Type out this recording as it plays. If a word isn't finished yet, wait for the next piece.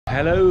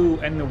Hello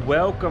and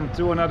welcome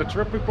to another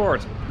trip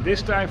report,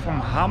 this time from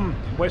Hamm,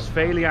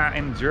 Westphalia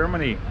in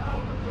Germany.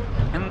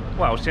 And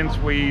well, since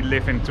we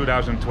live in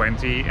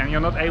 2020 and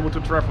you're not able to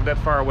travel that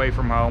far away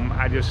from home,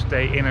 I just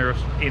stay in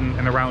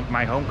and around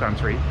my home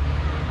country.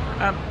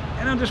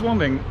 And I'm just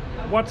wondering,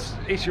 what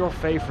is your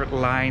favorite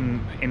line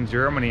in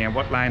Germany and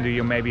what line do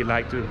you maybe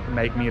like to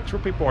make me a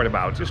trip report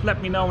about? Just let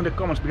me know in the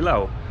comments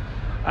below.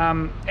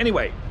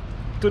 Anyway,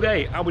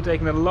 today I'll be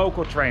taking a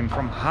local train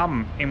from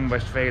Hamm in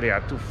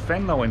Westphalia to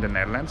Venlo in the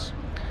Netherlands.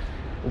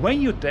 When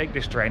you take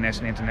this train as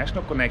an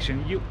international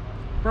connection, you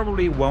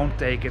probably won't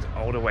take it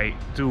all the way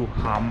to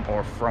Hamm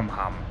or from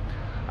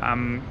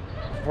Hamm.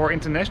 For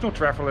international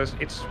travelers,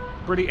 it's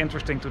pretty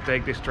interesting to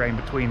take this train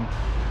between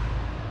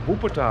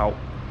Wuppertal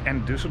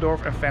and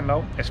Düsseldorf and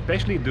Venlo,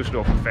 especially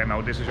Düsseldorf and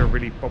Venlo. This is a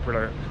really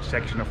popular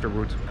section of the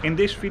route. In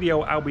this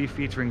video I'll be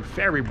featuring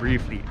very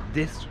briefly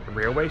this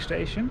railway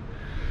station.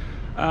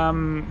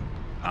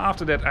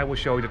 After that I will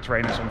show you the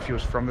train and some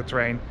views from the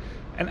train.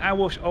 And I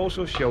will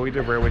also show you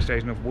the railway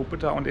station of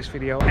Wuppertal in this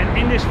video. And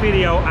in this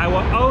video I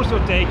will also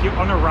take you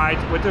on a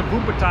ride with the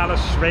Wuppertal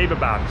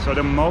Schwebebahn, so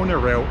the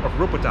monorail of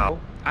Wuppertal.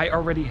 I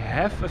already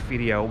have a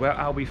video where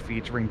I'll be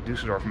featuring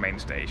Düsseldorf main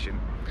station.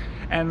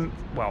 And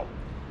well,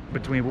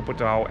 between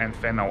Wuppertal and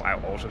Venlo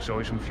I'll also show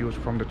you some views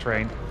from the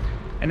train.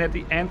 And at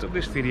the end of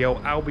this video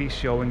I'll be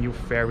showing you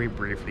very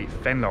briefly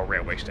Venlo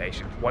railway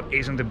station. What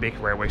isn't a big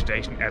railway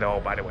station at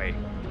all, by the way.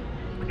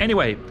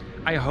 Anyway,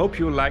 I hope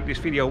you like this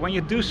video. When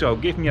you do so,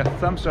 give me a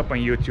thumbs up on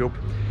YouTube.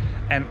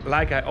 And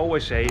like I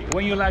always say,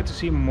 when you like to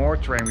see more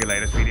train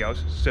related videos,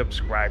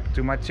 subscribe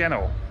to my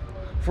channel.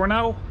 For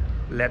now,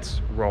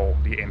 let's roll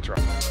the intro.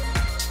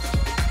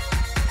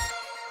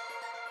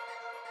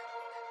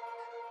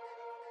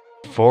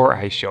 Before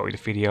I show you the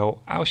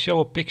video, I'll show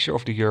a picture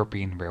of the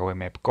European railway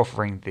map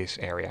covering this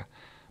area.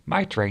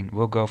 My train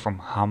will go from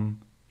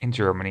Hamm in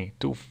Germany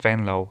to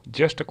Venlo,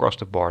 just across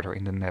the border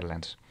in the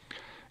Netherlands.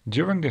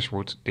 During this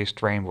route, this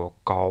train will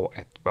call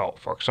at, well,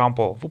 for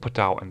example,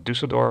 Wuppertal and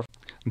Düsseldorf.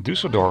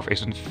 Düsseldorf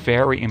is a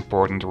very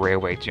important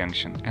railway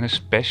junction, and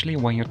especially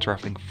when you're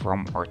traveling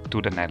from or to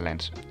the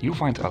Netherlands. You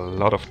find a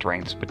lot of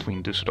trains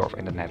between Düsseldorf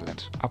and the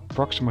Netherlands,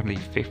 approximately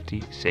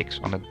 56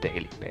 on a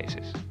daily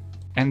basis.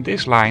 And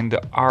this line, the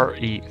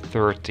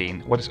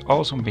RE13, what is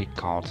also being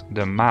called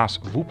the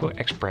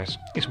Maas-Wupper-Express,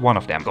 is one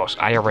of them. Because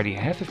I already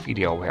have a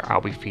video where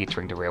I'll be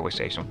featuring the railway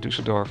station of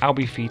Düsseldorf, I'll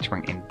be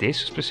featuring in this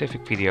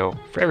specific video,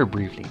 very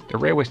briefly, the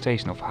railway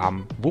station of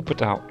Hamm,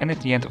 Wuppertal, and at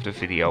the end of the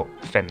video,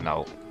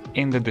 Venlo.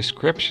 In the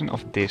description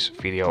of this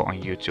video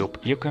on YouTube,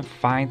 you can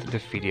find the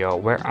video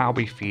where I'll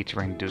be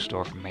featuring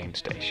Düsseldorf main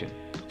station.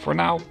 For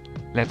now,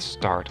 let's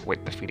start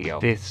with the video.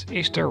 This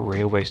is the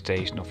railway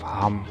station of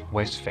Hamm,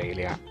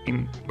 Westphalia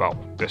in, well,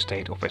 the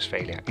state of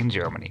Westphalia in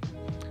Germany.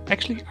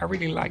 Actually, I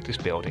really like this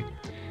building.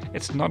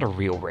 It's not a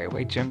real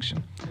railway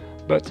junction,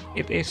 but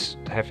it is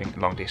having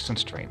long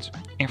distance trains.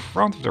 In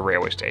front of the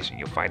railway station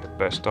you find a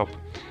bus stop,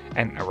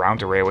 and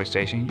around the railway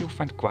station you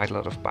find quite a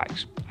lot of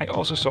bikes. I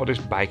also saw this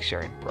bike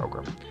sharing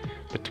program.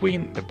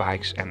 Between the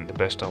bikes and the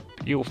bus stop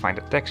you will find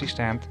a taxi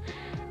stand,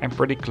 and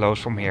pretty close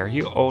from here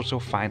you also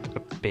find a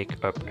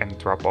pick up and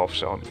drop off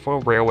zone for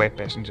railway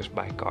passengers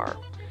by car.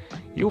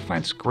 You'll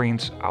find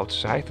screens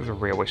outside of the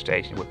railway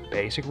station with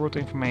basic route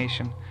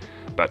information,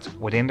 but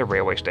within the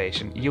railway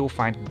station you'll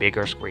find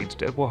bigger screens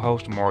that will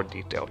host more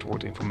detailed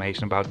route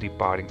information about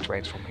departing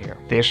trains from here.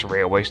 This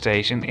railway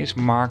station is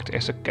marked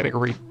as a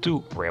category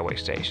 2 railway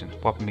station,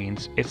 what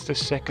means it's the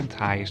second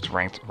highest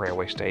ranked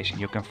railway station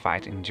you can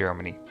find in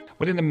Germany.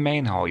 Within the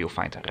main hall you'll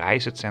find a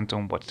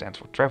Reisezentrum, what stands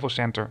for travel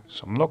center,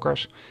 some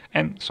lockers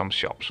and some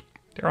shops.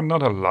 There are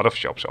not a lot of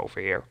shops over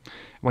here.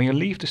 When you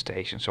leave the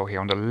station, so here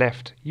on the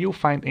left, you'll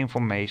find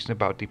information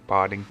about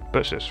departing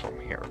buses from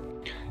here.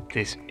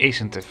 This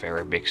isn't a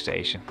very big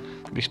station.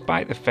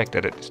 Despite the fact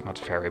that it is not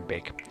very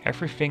big,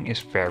 everything is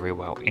very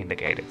well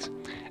indicated.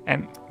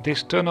 And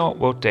this tunnel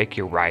will take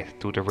you right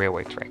to the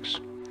railway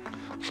tracks.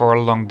 For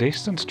long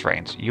distance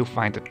trains, you'll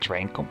find a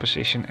train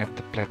composition at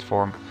the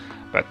platform.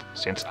 But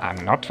since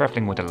I'm not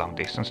traveling with a long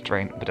distance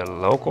train but a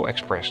local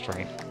express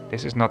train,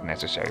 this is not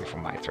necessary for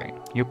my train.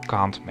 You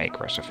can't make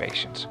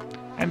reservations.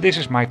 And this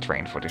is my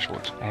train for this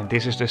route. And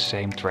this is the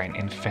same train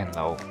in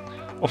Venlo.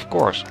 Of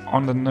course,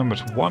 on the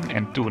numbers 1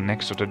 and 2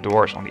 next to the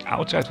doors on the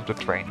outside of the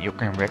train you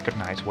can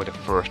recognize where the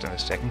first and the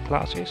second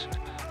class is.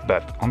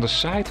 But on the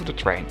side of the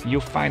train you'll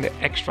find an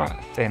extra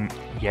thin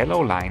yellow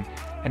line,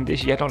 and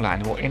this yellow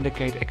line will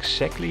indicate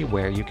exactly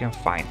where you can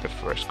find the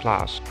first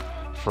class.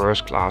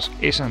 First class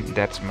isn't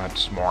that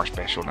much more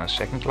special than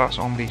second class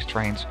on these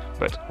trains,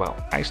 but well,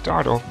 I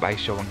start off by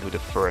showing you the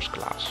first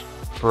class.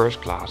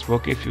 First class will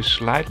give you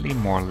slightly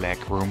more leg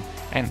room,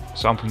 and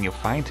something you'll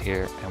find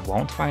here and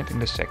won't find in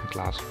the second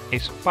class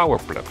is power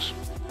plugs.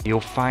 You'll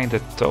find a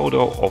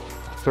total of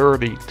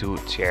 32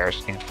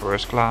 chairs in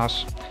first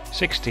class,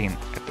 16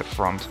 at the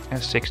front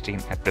and 16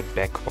 at the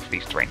back of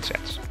these train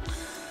sets.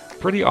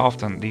 Pretty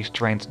often these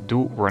trains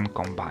do run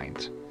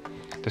combined.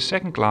 The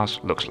second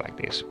class looks like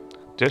this.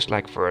 Just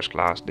like first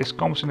class, this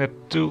comes in a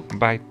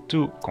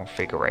 2x2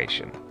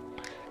 configuration.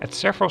 At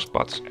several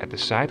spots at the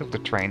side of the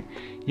train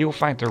you'll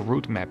find the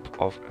route map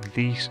of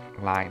these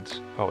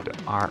lines, the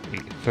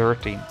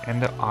RE13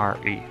 and the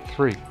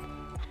RE3.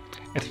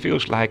 It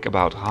feels like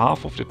about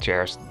half of the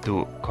chairs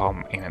do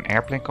come in an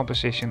airplane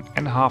composition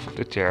and half of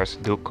the chairs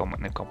do come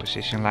in a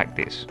composition like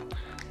this.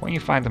 When you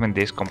find them in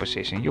this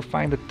composition you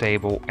find a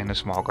table and a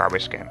small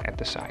garbage can at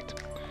the side.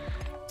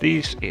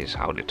 This is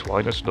how the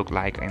toilets look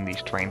like in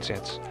these train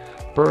sets.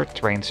 Per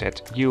train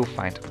set you'll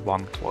find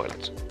one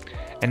toilet.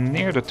 And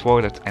near the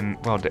toilet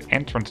and the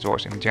entrance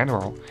doors in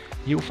general,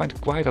 you'll find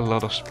quite a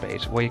lot of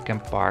space where you can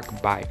park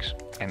bikes,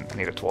 and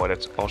near the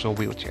toilets also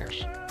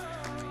wheelchairs.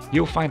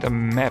 You'll find a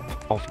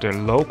map of the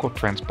local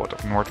transport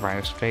of North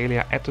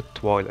Rhine-Westphalia at the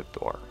toilet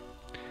door.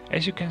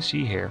 As you can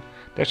see here,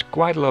 there's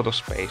quite a lot of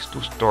space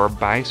to store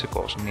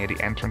bicycles near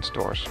the entrance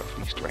doors of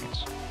these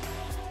trains.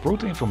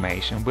 Route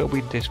information will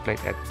be displayed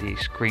at these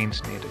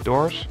screens near the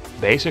doors.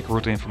 Basic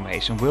route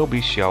information will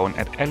be shown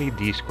at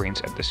LED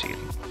screens at the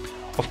ceiling.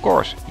 Of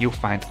course, you'll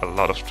find a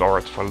lot of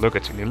storage for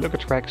luggage in the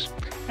luggage racks,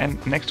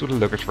 and next to the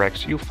luggage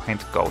racks you'll find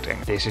coating.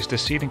 This is the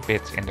seating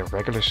pit in the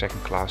regular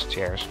second class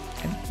chairs,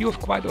 and you have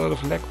quite a lot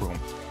of leg room.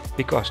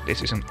 Because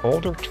this is an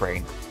older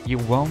train, you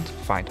won't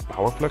find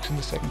power plugs in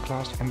the second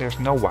class and there's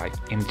no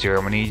Wi-Fi. In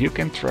Germany you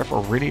can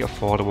travel really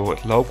affordable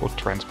with local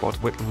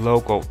transport with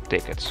local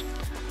tickets.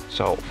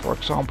 So for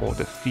example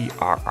the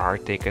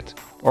VRR ticket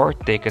or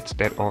tickets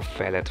that are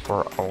valid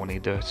for only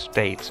the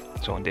state,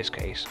 so in this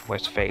case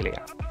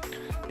Westphalia.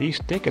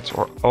 These tickets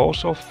are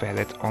also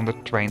valid on the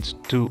trains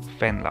to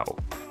Venlo.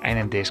 And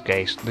in this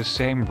case the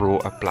same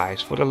rule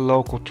applies for the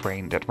local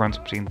train that runs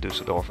between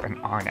Düsseldorf and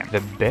Arnhem.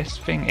 The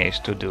best thing is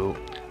to do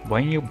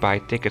when you buy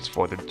tickets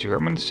for the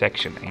German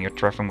section and you're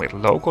traveling with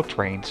local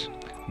trains,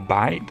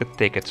 buy the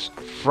tickets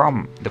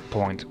from the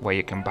point where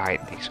you can buy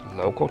these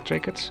local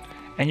tickets,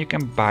 and you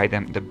can buy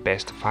them the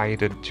best via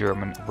the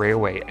German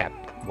railway app,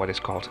 what is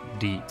called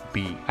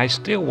DB. I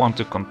still want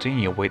to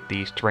continue with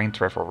these train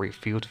travel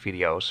reviewed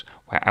videos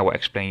where I will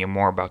explain you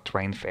more about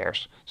train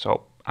fares,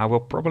 so I will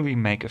probably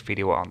make a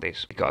video on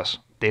this, because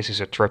this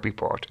is a trip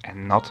report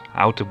and not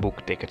how to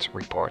book tickets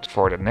report.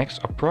 For the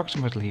next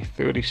approximately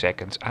 30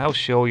 seconds I'll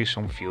show you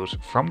some views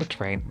from the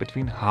train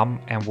between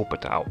Hamm and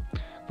Wuppertal.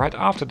 Right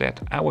after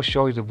that I will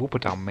show you the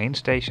Wuppertal Main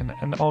station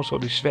and also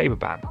the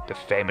Schwebebahn, the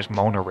famous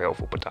monorail of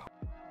Wuppertal.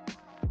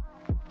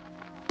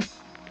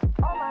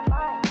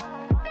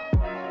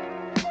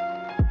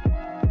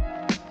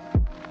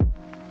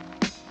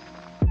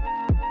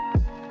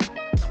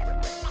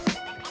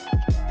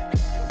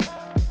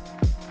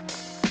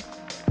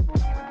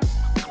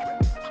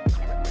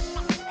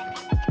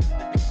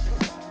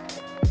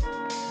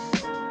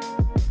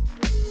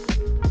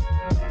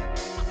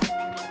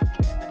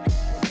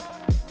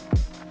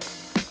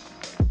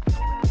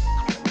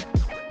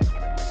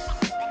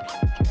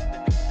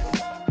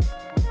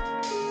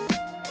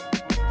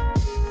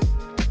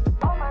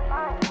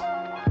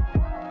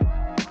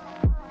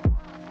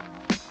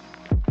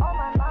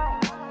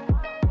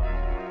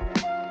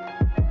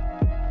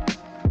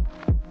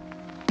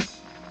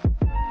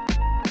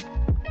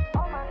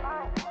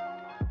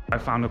 I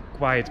found a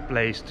quiet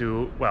place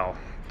to,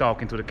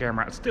 talk into the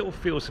camera. It still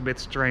feels a bit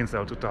strange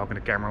though to talk in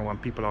the camera when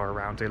people are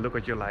around. They look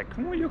at you like,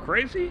 oh, you're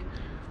crazy?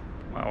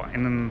 Well,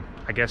 and then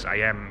I guess I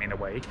am in a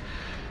way.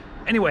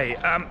 Anyway,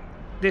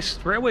 this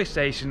railway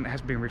station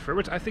has been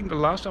refurbished. I think the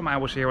last time I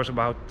was here was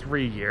about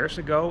 3 years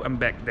ago, and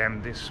back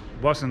then this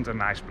wasn't a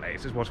nice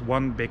place. This was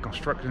one big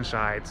construction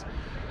site.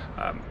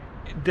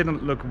 It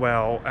didn't look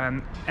well,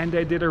 and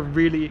they did a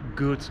really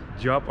good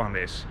job on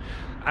this.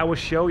 I will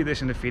show you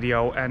this in the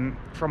video, and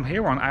from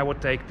here on I will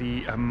take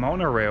the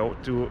monorail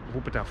to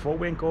Wuppertal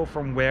Vollwinkel,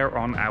 from where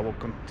on I will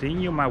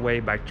continue my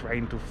way by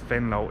train to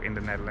Venlo in the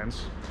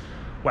Netherlands.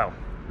 Well,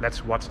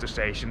 let's watch the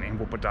station in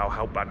Wuppertal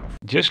Hauptbahnhof.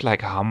 Just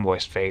like Hamm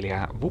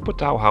Westphalia,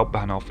 Wuppertal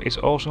Hauptbahnhof is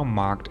also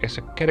marked as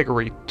a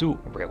Category 2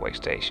 railway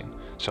station,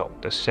 so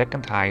the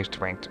second highest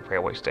ranked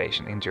railway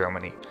station in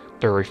Germany.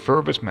 The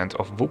refurbishment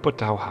of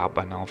Wuppertal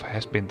Hauptbahnhof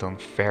has been done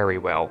very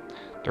well.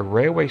 The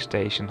railway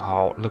station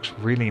hall looks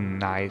really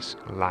nice,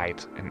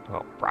 light and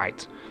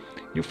bright.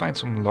 You find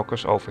some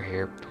lockers over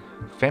here.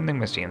 Vending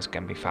machines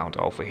can be found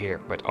over here,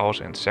 but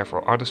also in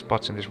several other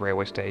spots in this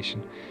railway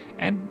station.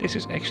 And this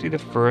is actually the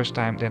first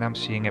time that I'm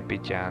seeing a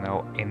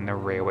piano in a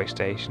railway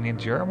station in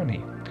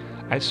Germany.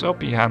 I saw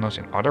pianos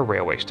in other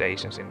railway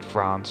stations in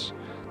France,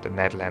 the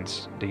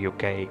Netherlands, the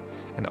UK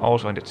and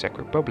also in the Czech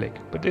Republic,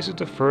 but this is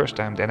the first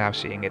time that I'm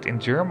seeing it in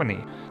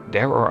Germany.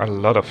 There are a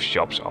lot of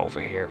shops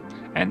over here,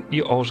 and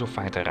you also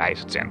find a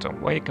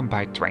Reisezentrum where you can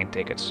buy train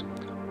tickets.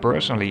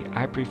 Personally,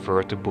 I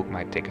prefer to book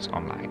my tickets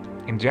online.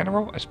 In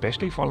general,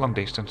 especially for long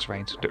distance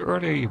trains, the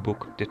earlier you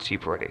book, the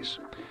cheaper it is.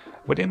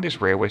 Within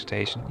this railway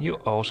station you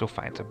also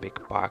find a big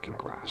parking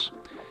garage.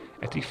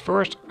 At the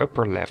first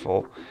upper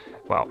level,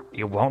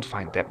 you won't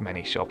find that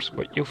many shops,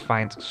 but you'll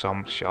find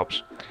some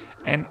shops.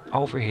 And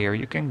over here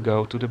you can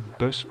go to the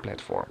bus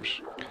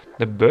platforms.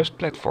 The bus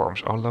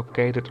platforms are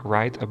located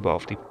right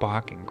above the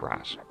parking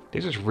garage.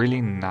 This is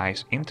really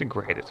nice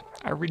integrated.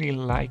 I really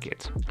like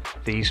it.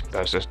 These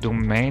buses do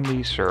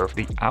mainly serve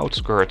the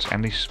outskirts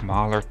and the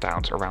smaller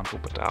towns around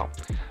Wuppertal.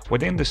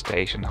 Within the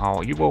station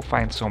hall you will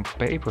find some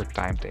paper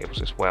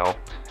timetables as well,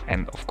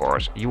 and of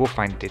course you will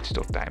find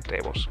digital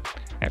timetables.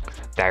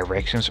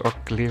 Directions are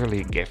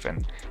clearly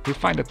given. You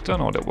find a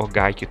tunnel that will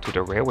guide you to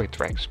the railway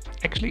tracks.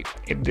 Actually,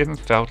 it didn't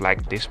felt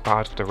like this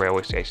part of the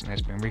railway station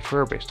has been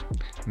refurbished.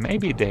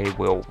 Maybe they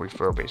will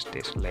refurbish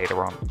this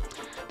later on.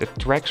 The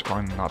tracks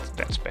are not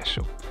that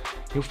special.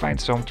 You find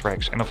some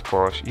tracks and of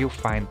course you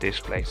find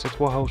displays that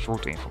will host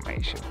route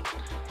information.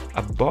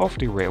 Above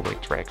the railway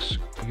tracks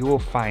you will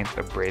find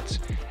a bridge,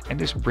 and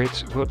this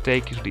bridge will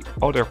take you to the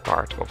other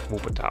part of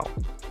Wuppertal.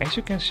 As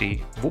you can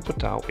see,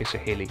 Wuppertal is a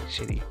hilly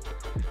city.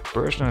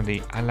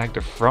 Personally, I like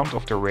the front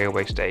of the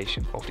railway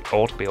station of the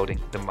old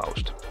building the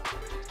most.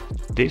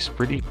 This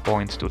really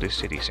points to the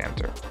city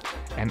center.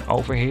 And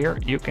over here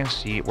you can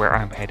see where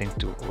I'm heading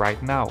to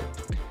right now.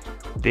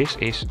 This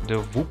is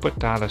the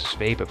Wuppertal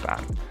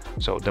Schwebebahn,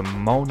 so the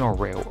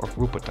monorail of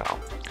Wuppertal.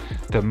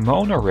 The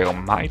monorail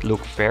might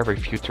look very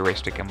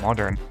futuristic and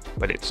modern,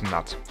 but it's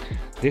not.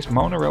 This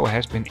monorail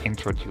has been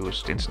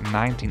introduced since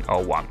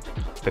 1901.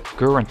 The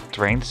current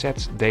train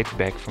sets date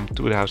back from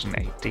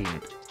 2018.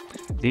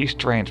 These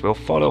trains will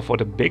follow for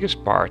the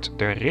biggest part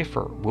the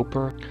river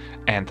Wupper,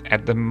 and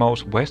at the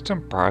most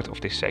western part of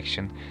this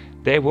section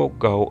they will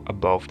go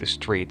above the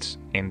streets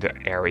in the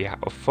area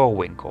of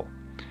Vollwinkel.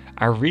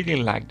 I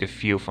really like the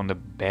view from the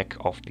back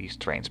of these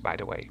trains, by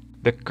the way.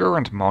 The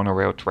current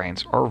monorail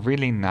trains are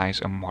really nice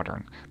and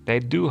modern. They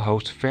do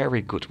host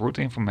very good route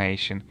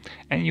information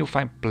and you'll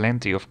find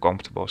plenty of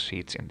comfortable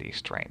seats in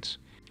these trains.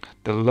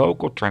 The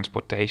local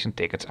transportation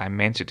tickets I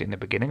mentioned in the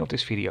beginning of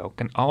this video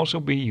can also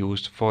be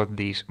used for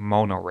these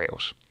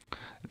monorails.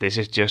 This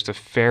is just a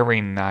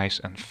very nice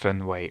and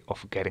fun way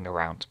of getting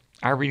around.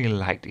 I really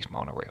like these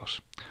monorails.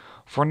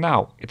 For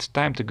now, it's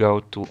time to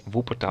go to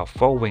Wuppertal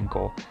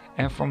Vollwinkel,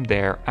 and from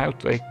there I'll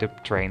take the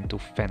train to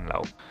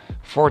Venlo.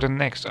 For the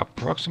next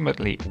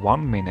approximately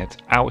 1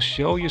 minute I'll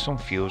show you some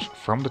views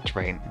from the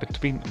train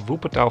between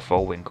Wuppertal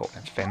Vollwinkel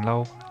and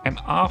Venlo, and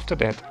after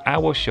that I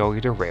will show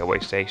you the railway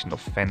station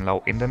of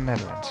Venlo in the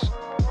Netherlands.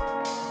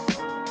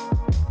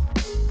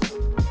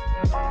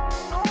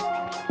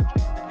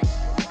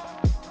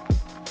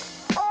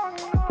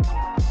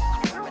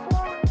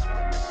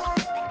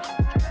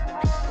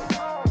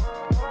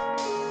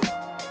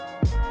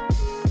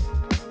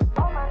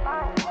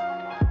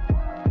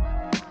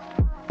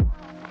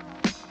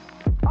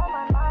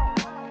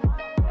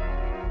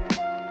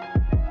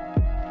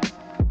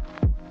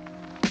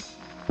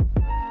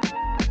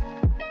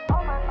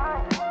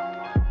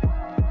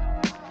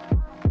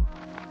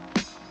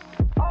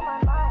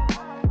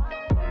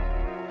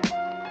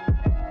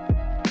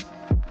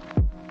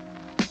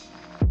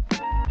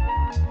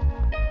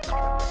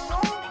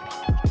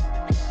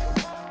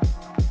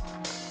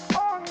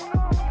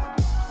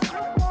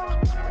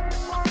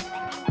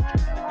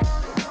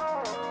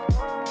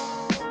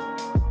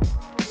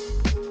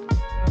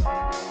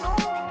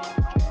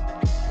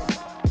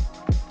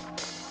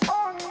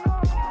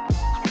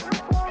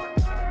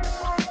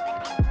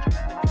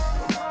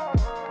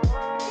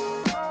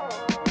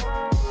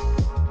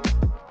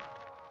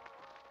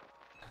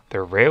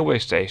 The railway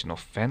station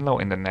of Venlo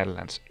in the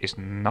Netherlands is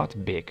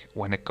not big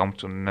when it comes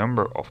to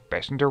number of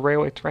passenger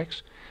railway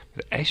tracks,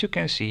 but as you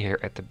can see here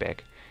at the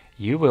back,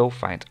 you will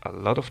find a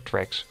lot of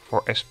tracks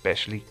for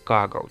especially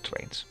cargo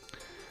trains.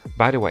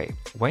 By the way,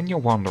 when you're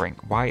wondering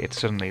why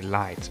it's suddenly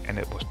light and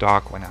it was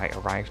dark when I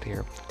arrived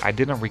here, I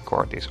didn't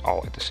record this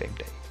all at the same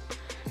day.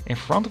 In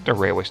front of the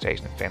railway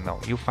station in Venlo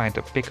you find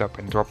a pick-up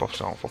and drop-off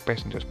zone for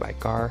passengers by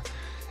car,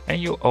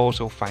 and you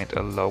also find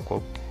a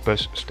local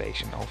bus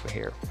station over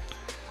here.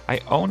 I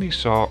only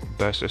saw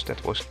buses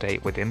that will stay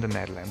within the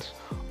Netherlands,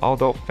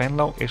 although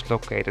Venlo is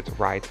located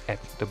right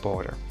at the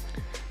border.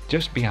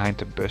 Just behind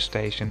the bus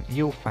station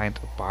you'll find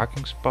a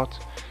parking spot,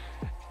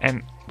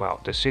 and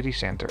well, the city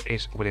center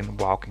is within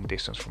walking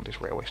distance from this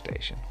railway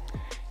station.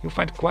 You'll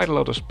find quite a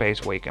lot of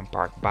space where you can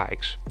park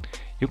bikes.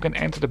 You can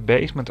enter the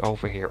basement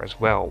over here as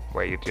well,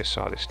 where you just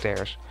saw the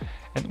stairs,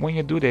 and when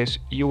you do this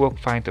you will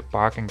find the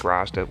parking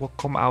grass that will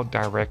come out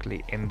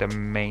directly in the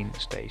main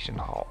station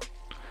hall.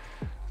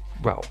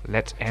 Well,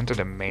 let's enter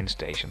the main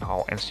station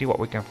hall and see what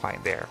we can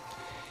find there.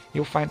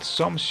 You'll find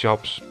some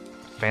shops,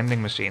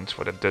 vending machines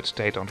for the Dutch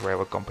state-owned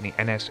railway company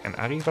NS and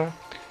Arriva,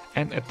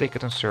 and a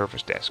ticket and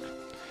service desk.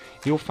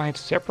 You'll find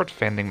separate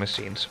vending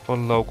machines for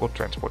local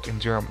transport in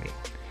Germany.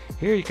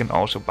 Here you can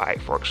also buy,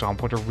 for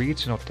example, the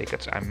regional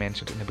tickets I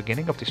mentioned in the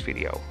beginning of this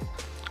video,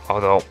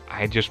 although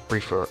I just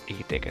prefer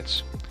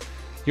e-tickets.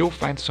 You'll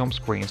find some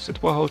screens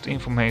that will host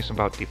information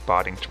about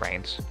departing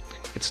trains.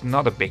 It's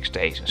not a big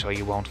station, so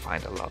you won't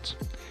find a lot.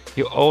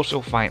 You'll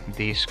also find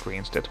these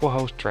screens that will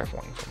host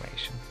travel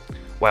information.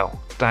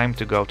 Well, time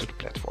to go to the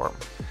platform.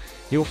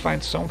 You'll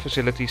find some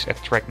facilities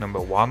at track number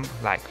 1,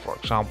 like for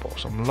example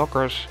some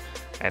lockers,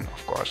 and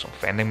of course some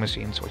vending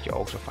machines, what you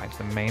also find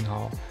in the main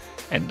hall.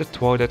 And the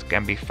toilet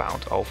can be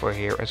found over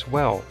here as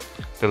well.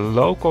 The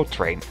local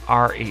train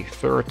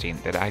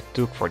RE13 that I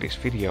took for this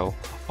video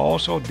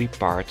also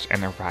departs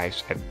and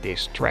arrives at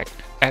this track.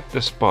 At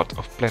the spot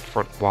of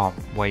platform 1,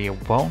 where you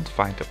won't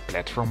find the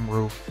platform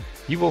roof,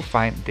 you will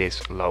find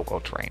this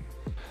local train.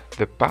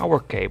 The power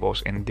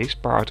cables in this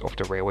part of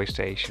the railway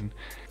station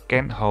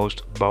can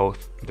host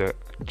both the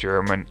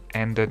German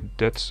and the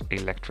Dutch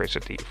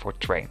electricity for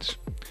trains.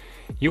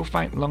 You'll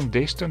find long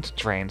distance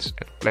trains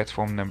at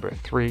platform number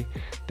 3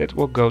 that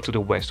will go to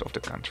the west of the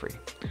country.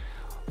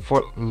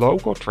 For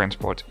local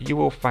transport you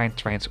will find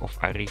trains of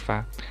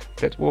Arriva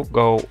that will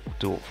go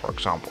to, for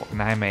example,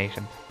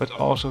 Nijmegen, but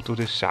also to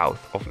the south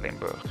of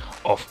Limburg.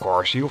 Of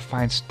course you'll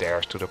find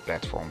stairs to the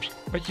platforms,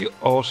 but you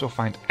also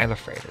find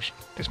elevators.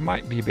 This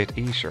might be a bit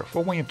easier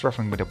for when you're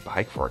traveling with a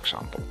bike, for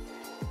example.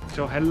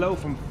 So hello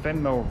from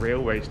Venlo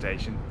railway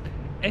station.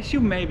 As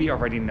you maybe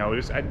already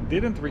noticed, I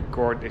didn't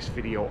record this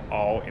video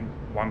all in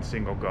one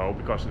single go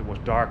because it was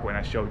dark when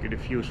I showed you the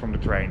views from the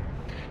train,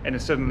 and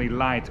it's suddenly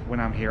light when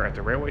I'm here at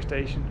the railway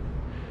station.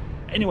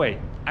 Anyway,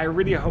 I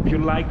really hope you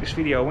like this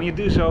video. When you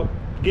do so,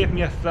 give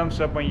me a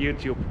thumbs up on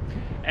YouTube.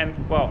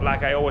 And well,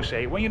 like I always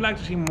say, when you'd like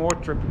to see more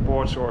trip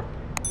reports or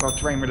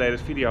train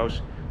related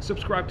videos,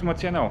 subscribe to my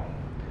channel.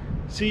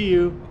 See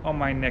you on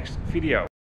my next video.